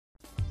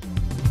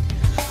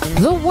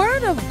The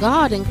Word of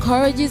God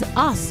encourages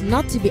us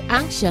not to be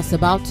anxious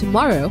about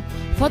tomorrow,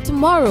 for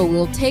tomorrow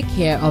will take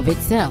care of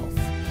itself.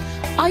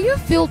 Are you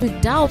filled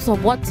with doubts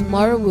on what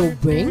tomorrow will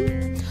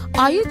bring?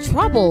 Are you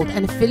troubled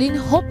and feeling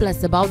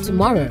hopeless about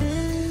tomorrow?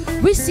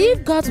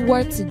 Receive God's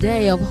word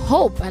today of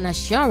hope and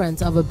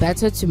assurance of a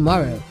better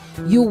tomorrow.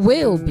 You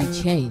will be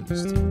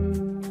changed.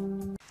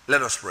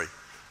 Let us pray.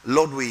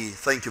 Lord, we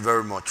thank you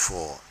very much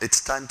for it's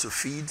time to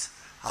feed.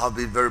 I'll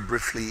be very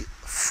briefly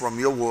from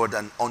your word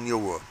and on your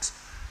word.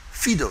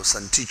 Feed us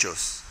and teach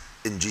us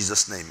in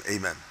Jesus' name.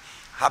 Amen.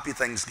 Happy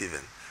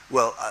Thanksgiving.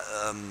 Well,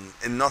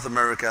 in North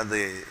America,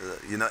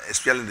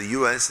 especially in the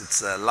US,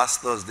 it's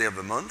last Thursday of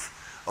the month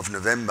of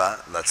November.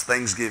 That's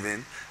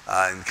Thanksgiving.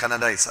 In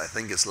Canada, I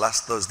think it's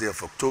last Thursday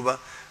of October.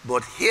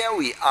 But here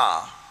we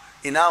are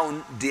in our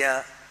own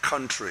dear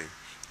country.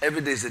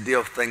 Every day is a day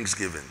of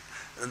Thanksgiving.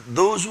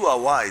 Those who are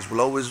wise will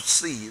always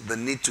see the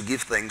need to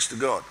give thanks to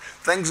God.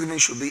 Thanksgiving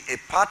should be a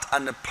part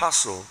and a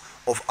parcel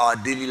of our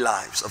daily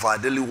lives, of our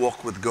daily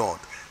walk with God.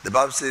 The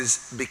Bible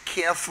says, be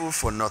careful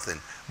for nothing,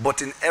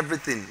 but in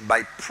everything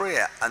by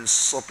prayer and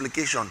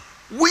supplication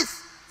with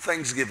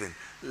thanksgiving,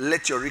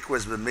 let your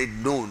requests be made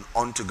known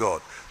unto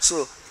God.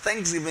 So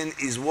thanksgiving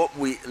is what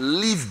we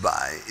live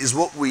by, is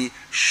what we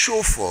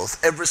show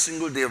forth every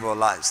single day of our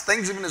lives.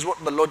 Thanksgiving is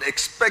what the Lord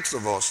expects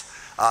of us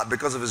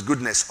because of his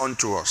goodness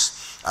unto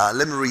us.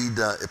 Let me read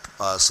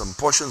some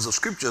portions of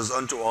scriptures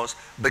unto us,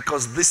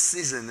 because this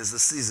season is the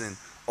season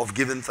of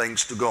giving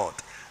thanks to God.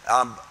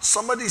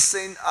 Somebody is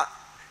saying,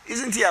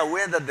 isn't he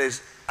aware that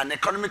there's an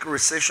economic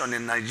recession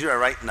in Nigeria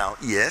right now?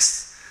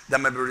 Yes, there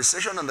may be a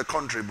recession in the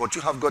country, but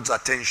you have God's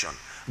attention.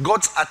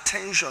 God's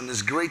attention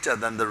is greater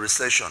than the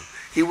recession.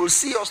 He will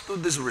see us through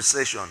this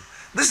recession.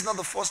 This is not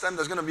the first time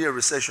there's going to be a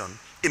recession.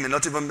 It may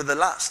not even be the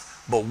last.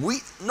 But we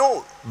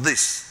know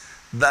this,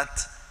 that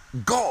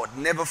God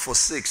never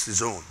forsakes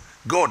his own.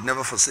 God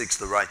never forsakes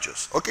the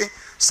righteous. Okay?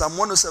 Psalm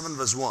 107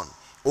 verse 1.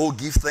 Oh,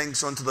 give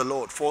thanks unto the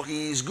Lord, for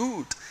he is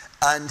good,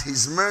 and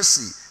his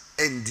mercy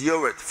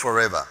endureth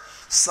forever.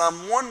 Psalm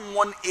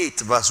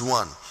 118 verse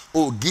 1.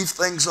 Oh, give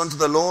thanks unto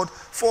the Lord,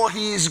 for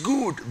he is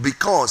good,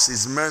 because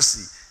his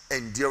mercy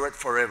endureth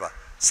forever.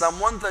 Psalm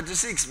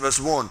 136 verse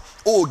 1.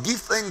 Oh,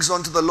 give thanks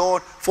unto the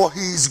Lord, for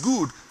he is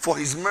good, for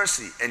his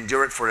mercy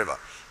endureth forever.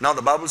 Now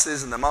the Bible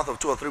says, in the mouth of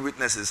 2 or 3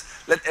 witnesses,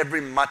 let every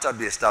matter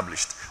be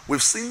established.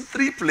 We've seen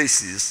 3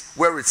 places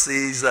where it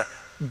says,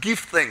 give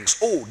thanks.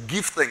 Oh,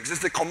 give thanks.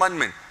 It's the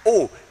commandment.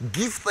 Oh,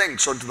 give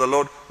thanks unto the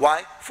Lord.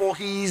 Why? For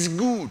he is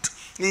good.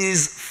 He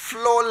is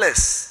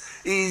flawless.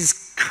 He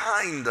is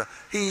kind.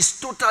 He is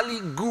totally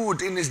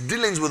good in his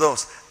dealings with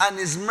us. And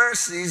his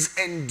mercies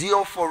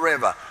endure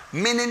forever.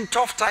 Meaning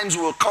tough times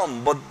will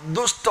come, but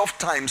those tough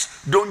times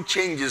don't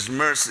change his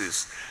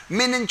mercies.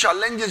 Meaning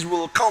challenges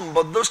will come,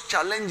 but those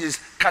challenges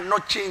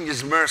cannot change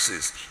his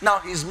mercies. Now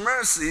his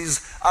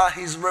mercies are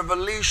his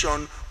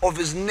revelation of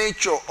his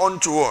nature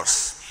unto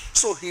us.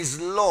 So his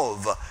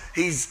love,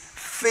 his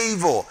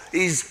favor,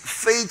 his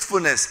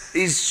faithfulness,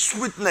 his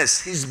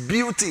sweetness, his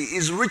beauty,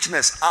 his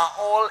richness are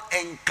all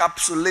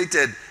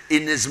encapsulated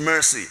in his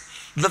mercy.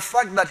 The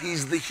fact that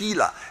he's the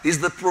healer, he's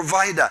the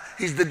provider,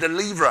 he's the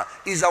deliverer,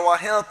 he's our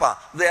helper,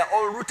 they are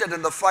all rooted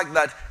in the fact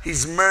that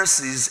his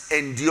mercies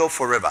endure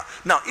forever.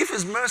 Now, if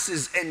his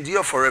mercies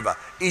endure forever,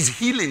 his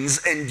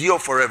healings endure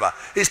forever,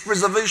 his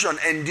preservation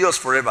endures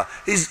forever,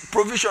 his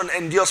provision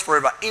endures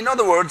forever. In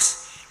other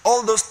words,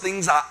 all those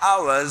things are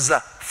ours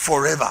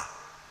forever.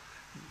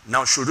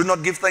 Now, should we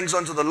not give thanks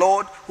unto the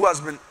Lord, who has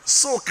been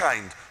so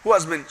kind, who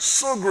has been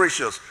so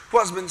gracious, who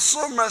has been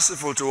so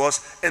merciful to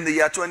us in the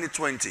year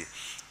 2020?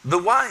 The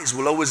wise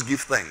will always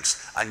give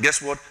thanks. And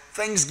guess what?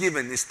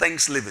 Thanksgiving is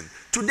thanks living.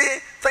 Today,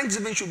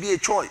 Thanksgiving should be a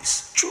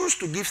choice. Choose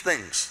to give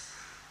thanks.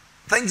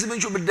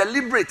 Thanksgiving should be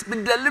deliberate.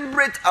 Be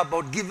deliberate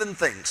about giving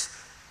thanks.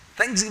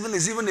 Thanksgiving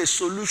is even a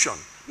solution.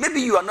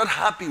 Maybe you are not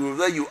happy with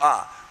where you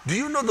are. Do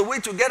you know the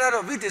way to get out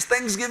of it is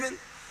Thanksgiving?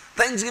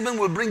 Thanksgiving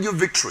will bring you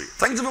victory.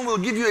 Thanksgiving will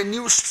give you a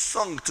new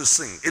song to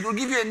sing. It will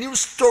give you a new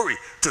story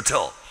to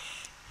tell.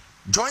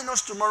 Join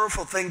us tomorrow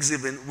for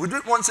Thanksgiving. We do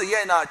it once a year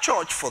in our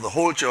church for the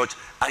whole church,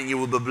 and you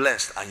will be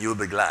blessed and you will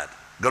be glad.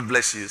 God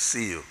bless you.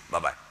 See you.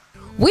 Bye-bye.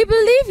 We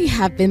believe you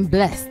have been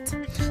blessed.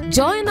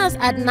 Join us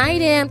at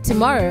 9 a.m.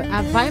 tomorrow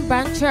at Vine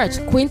Branch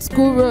Church, Queen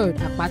School Road,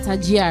 Apata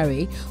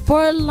GRA,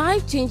 for a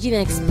life-changing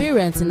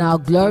experience in our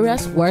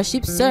glorious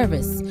worship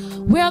service.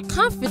 We are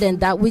confident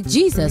that with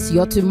Jesus,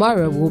 your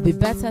tomorrow will be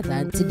better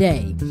than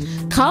today.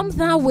 Come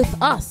down with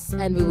us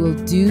and we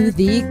will do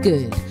thee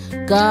good.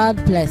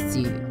 God bless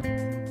you.